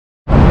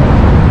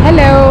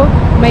Hello,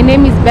 my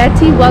name is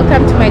Betty.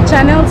 Welcome to my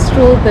channel,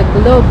 Stroll the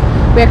Globe.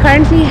 We're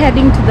currently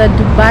heading to the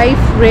Dubai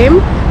frame.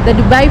 The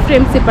Dubai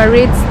frame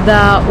separates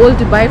the old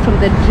Dubai from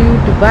the new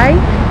Dubai.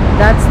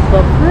 That's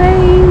the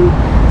frame.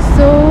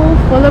 So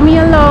follow me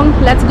along.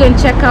 Let's go and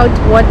check out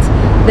what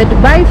the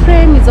Dubai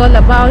frame is all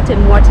about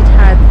and what it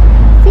has.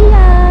 See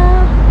ya!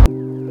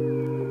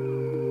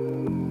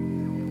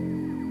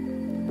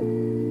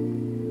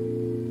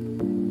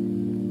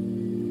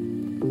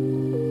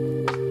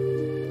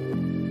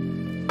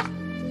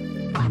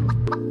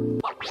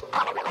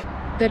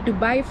 The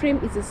Dubai frame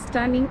is a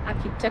stunning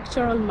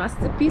architectural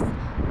masterpiece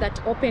that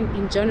opened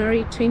in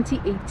January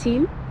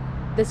 2018.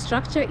 The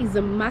structure is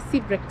a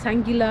massive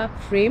rectangular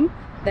frame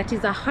that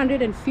is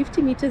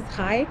 150 meters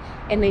high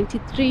and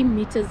 93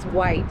 meters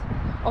wide,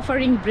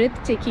 offering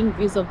breathtaking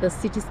views of the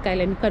city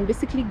skyline. You can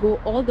basically go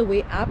all the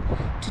way up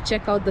to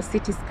check out the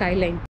city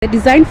skyline. The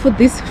design for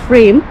this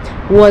frame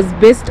was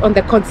based on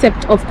the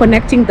concept of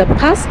connecting the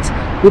past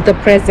with the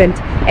present,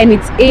 and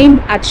it's aimed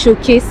at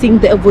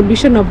showcasing the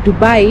evolution of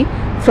Dubai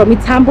from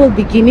its humble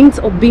beginnings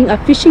of being a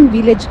fishing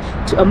village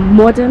to a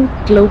modern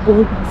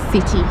global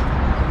city.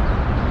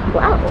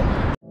 Wow.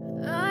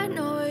 I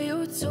know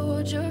you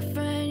told your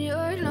friend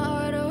you're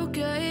not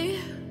okay,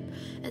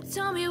 and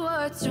tell me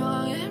what's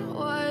wrong and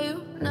why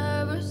you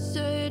never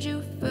said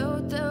you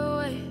felt that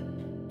way.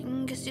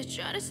 And guess you're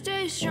trying to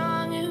stay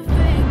strong and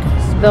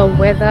fake. The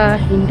weather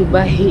in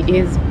Dubai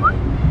is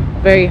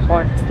very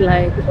hot.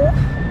 Like,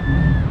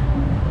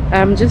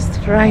 I'm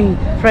just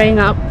frying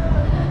up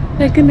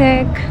like an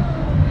egg.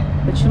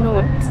 But you know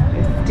what?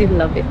 I still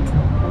love it. I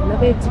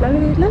love it, love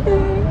it, love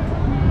it.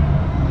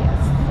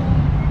 Yes.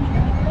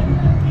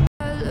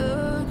 I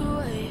look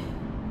away,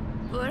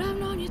 but I've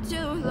known you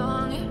too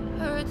long. It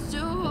hurts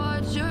to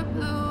watch your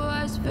blue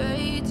eyes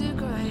fade to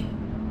gray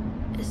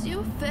as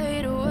you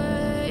fade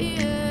away.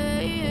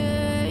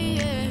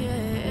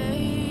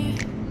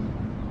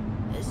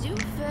 As you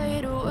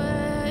fade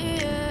away.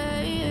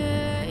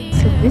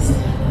 So this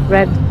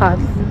red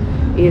path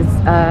is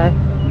a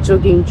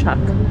jogging track.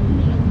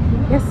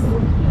 Yes,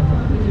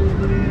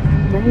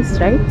 nice,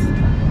 right?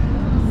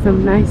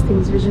 Some nice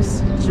things. We're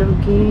just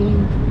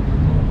jogging.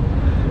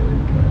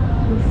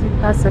 We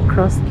pass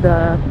across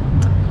the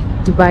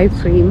Dubai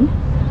frame,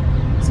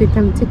 so you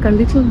can take a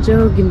little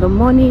jog in the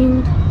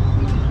morning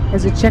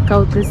as we check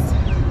out this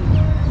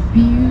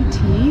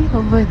beauty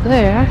over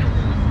there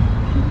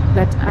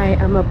that I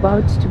am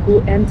about to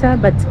go enter.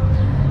 But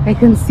I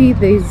can see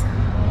there's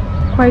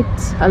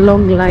quite a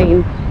long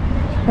line.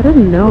 I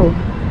don't know.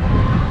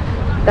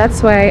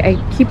 That's why I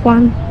keep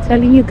on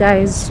telling you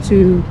guys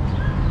to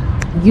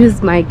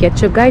use my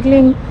Get Your Guide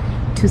link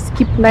to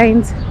skip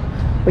lines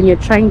when you're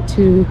trying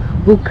to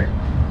book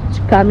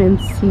to come and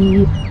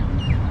see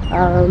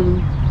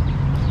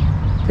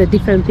the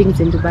different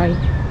things in Dubai.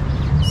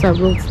 So I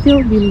will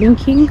still be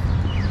linking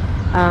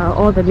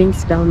all the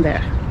links down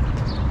there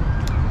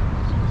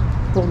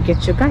for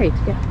Get Your Guide.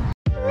 Yeah.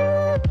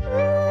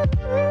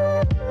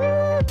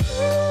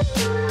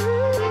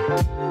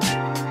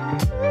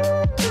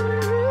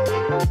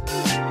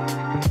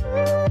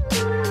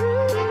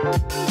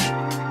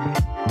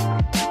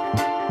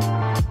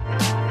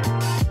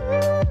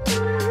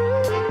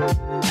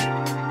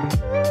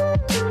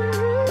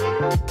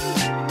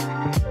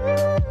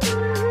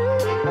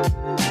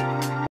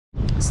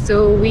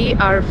 So we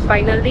are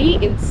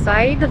finally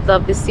inside the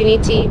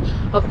vicinity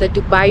of the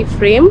Dubai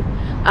frame.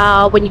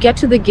 When you get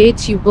to the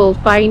gate, you will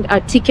find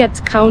a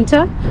ticket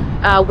counter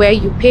where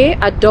you pay.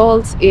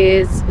 Adults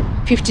is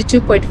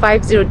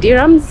 52.50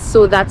 dirhams,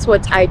 so that's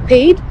what I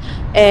paid,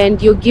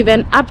 and you're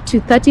given up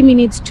to 30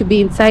 minutes to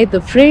be inside the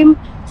frame.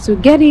 So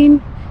get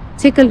in,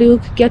 take a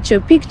look, get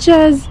your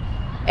pictures,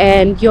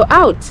 and you're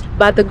out.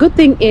 But the good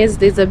thing is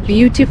there's a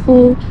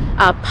beautiful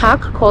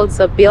park called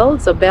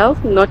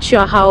Zabeel, not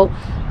sure how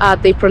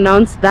they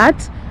pronounce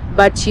that,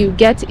 but you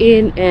get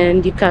in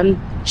and you can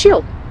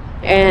chill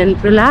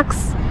and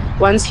relax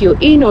once you're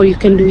in, or you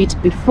can do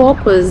it before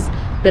because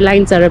the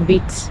lines are a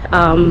bit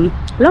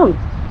long.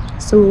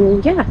 So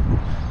yeah,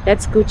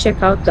 let's go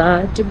check out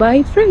the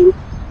Dubai frame.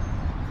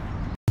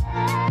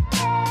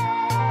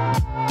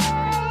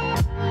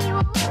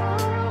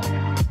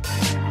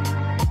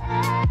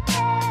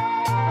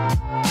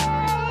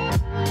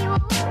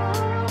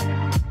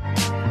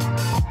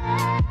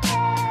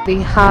 They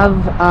have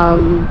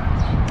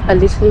a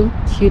little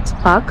cute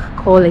park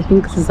called, I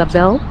think,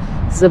 Zabeel.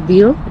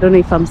 I don't know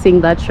if I'm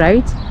saying that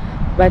right,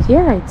 but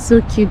yeah, it's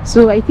so cute.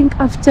 So I think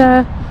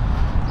after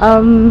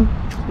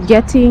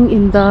getting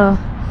in the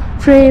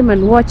frame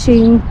and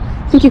watching,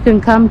 I think you can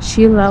come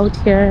chill out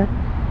here,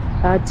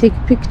 take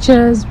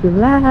pictures,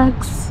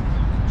 relax,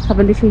 have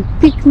a little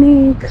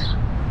picnic.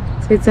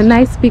 So it's a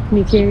nice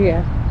picnic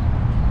area.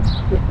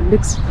 It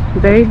looks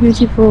very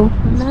beautiful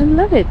and I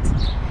love it.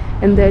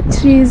 And there are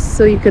trees,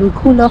 so you can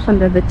cool off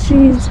under the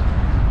trees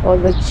or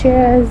the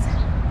chairs.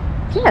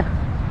 Yeah,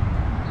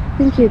 I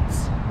think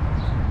it's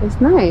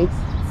nice.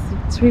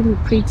 It's really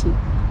pretty.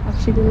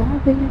 Actually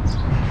love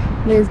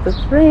it. There's the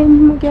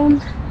frame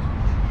again,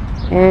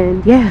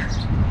 and yeah,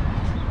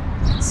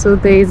 so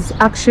there's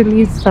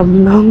actually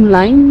some long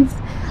lines.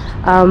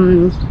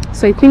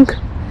 So I think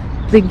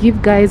they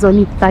give guys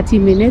only 30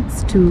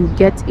 minutes to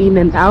get in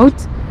and out,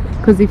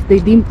 because if they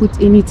didn't put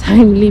any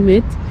time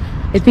limit,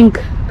 I think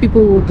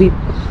people will be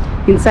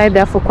inside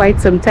there for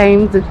quite some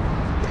time,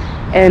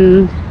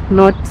 and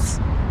not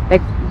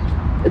like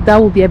that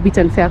will be a bit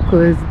unfair,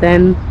 because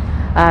then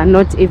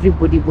not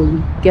everybody will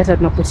get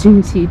an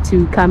opportunity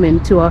to come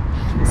and tour.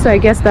 So I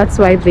guess that's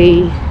why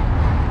they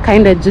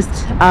kind of just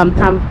have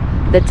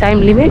the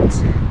time limit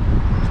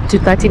to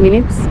 30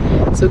 minutes.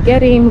 So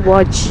get in,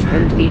 watch,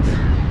 and leave.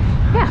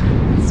 Yeah,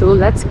 so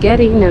let's get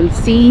in and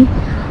see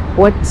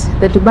what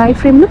the Dubai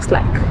frame looks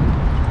like.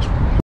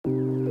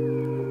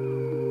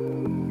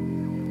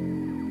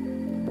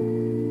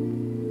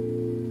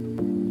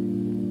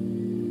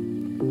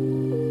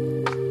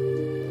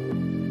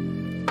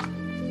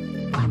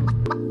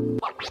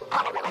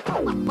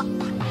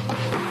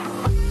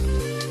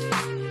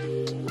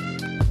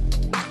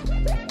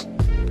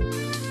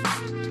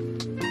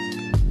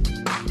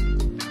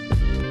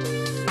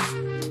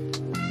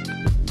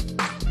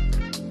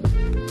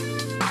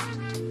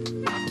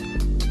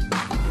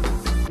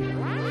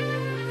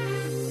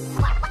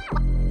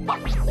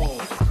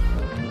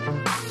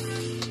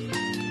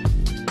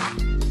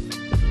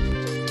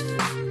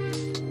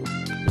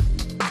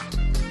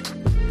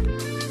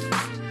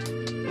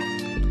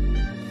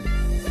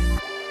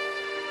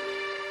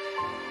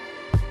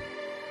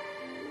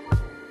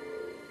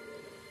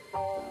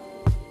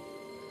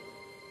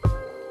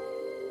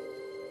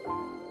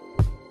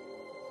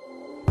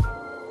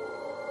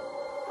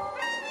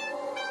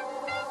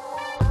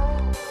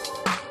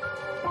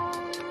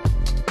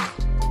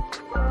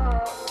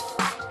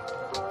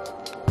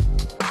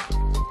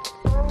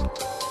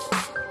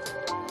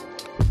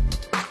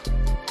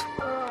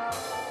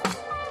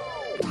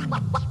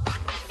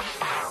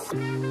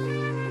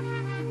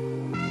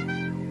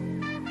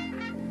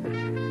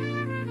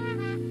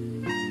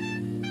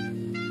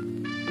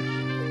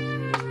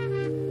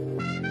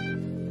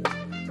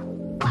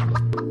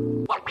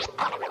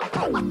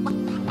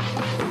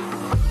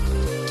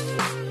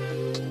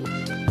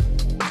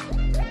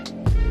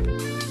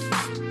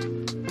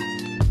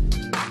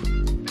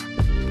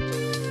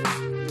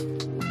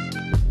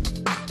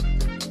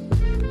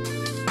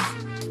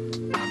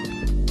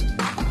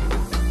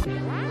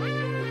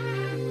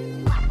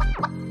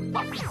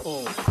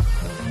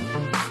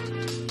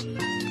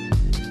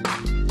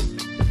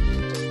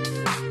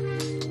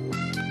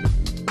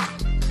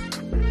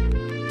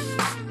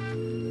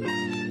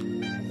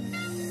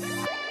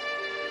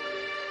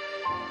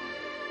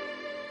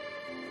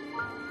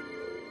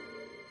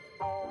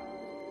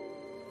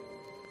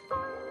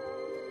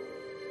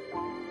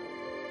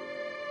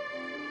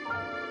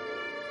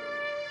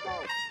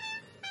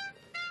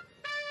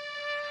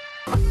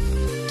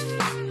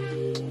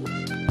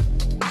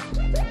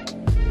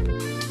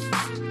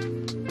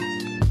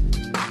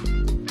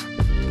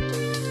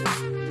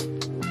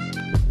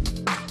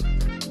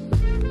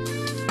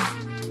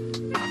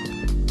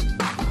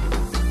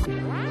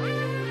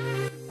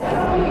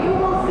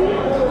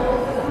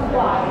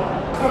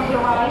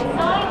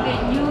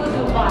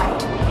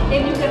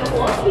 And you can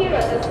walk here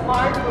at the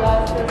smart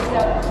glass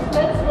system.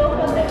 Let's walk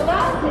on the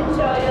glass,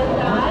 enjoy your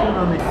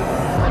time.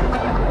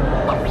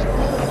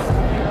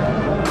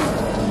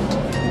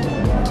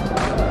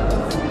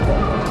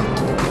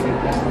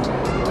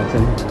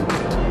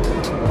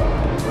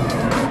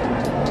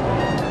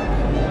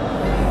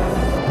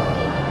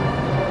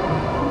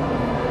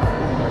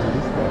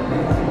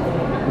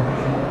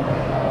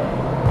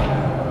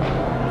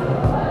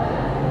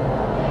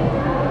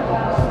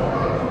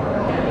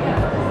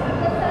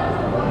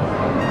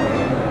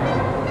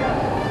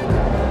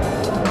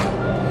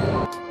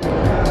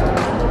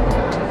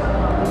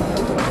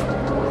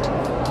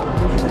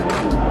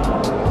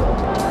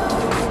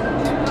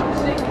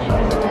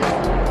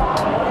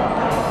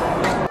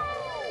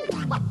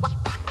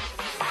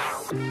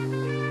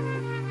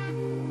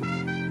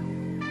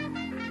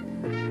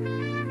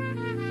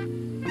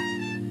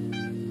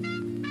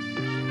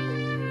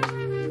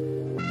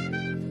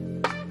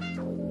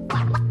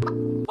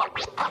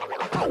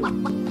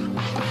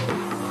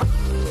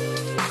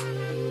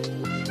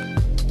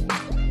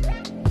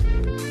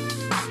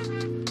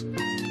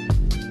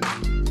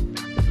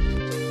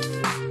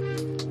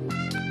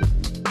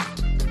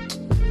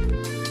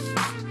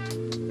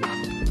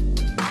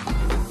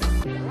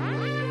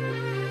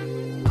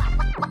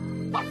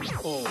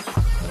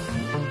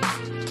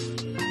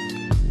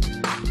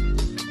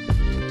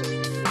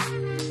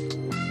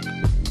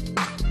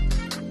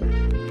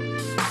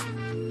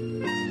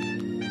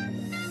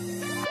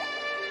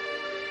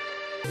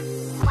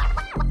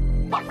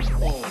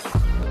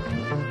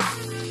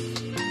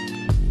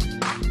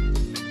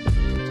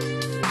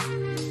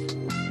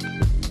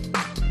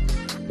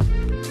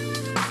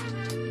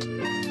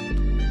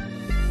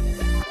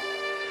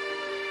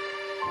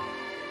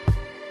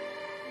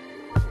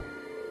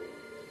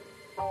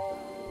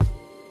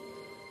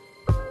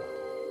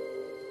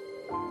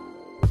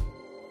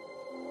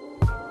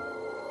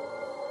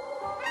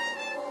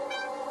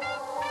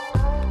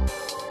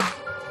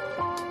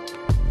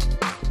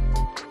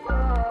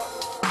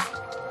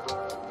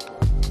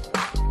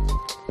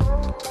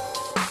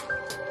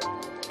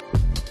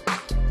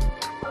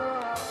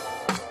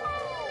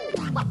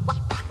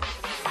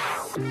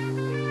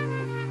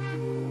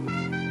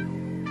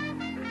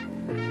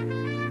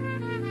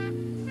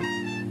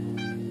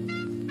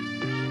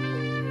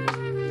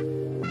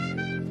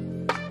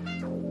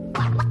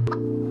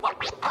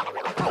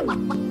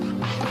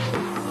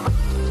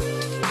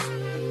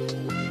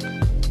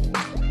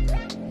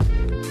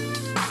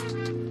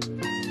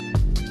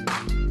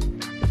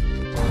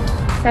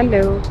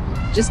 Hello,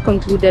 just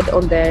concluded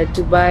on the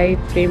Dubai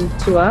frame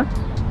tour.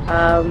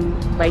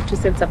 My 2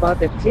 cents about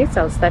the place.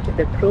 I'll start with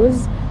the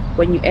pros.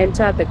 When you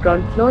enter the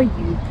ground floor,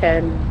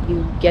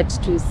 you get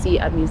to see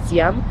a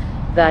museum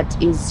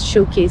that is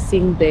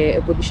showcasing the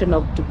evolution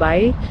of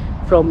Dubai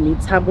from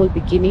its humble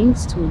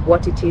beginnings to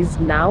what it is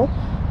now.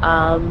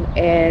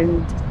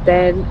 And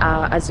then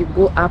as you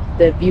go up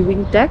the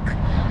viewing deck,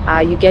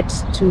 you get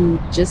to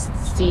just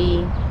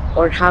see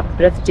or have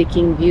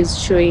breathtaking views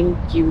showing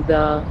you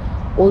the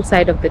old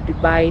side of the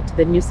Dubai to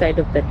the new side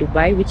of the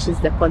Dubai, which is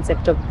the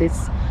concept of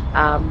this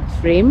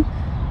frame.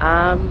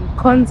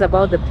 Cons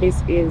about the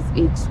place is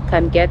it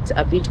can get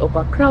a bit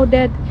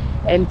overcrowded,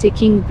 and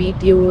taking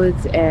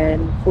videos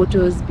and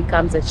photos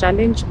becomes a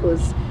challenge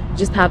because you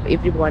just have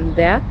everyone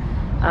there.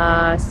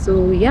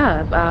 So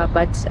yeah,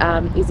 but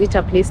is it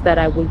a place that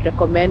I would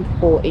recommend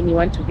for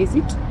anyone to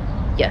visit?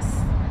 Yes.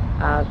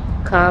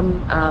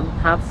 Come,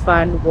 have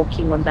fun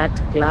walking on that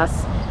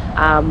glass,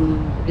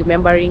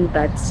 remembering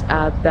that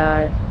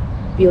the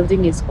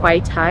building is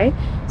quite high,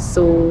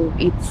 so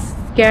it's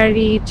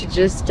scary to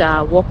just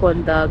walk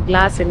on the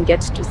glass and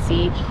get to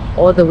see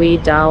all the way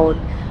down.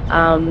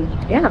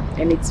 Yeah,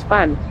 and it's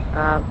fun,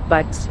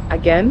 but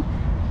again,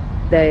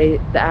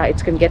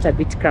 it can get a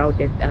bit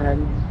crowded,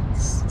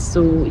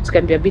 so it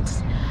can be a bit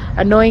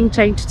annoying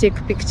trying to take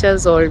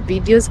pictures or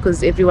videos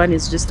because everyone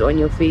is just on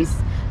your face.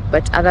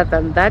 But other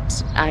than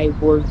that, I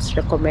would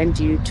recommend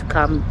you to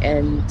come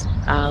and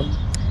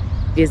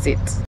visit.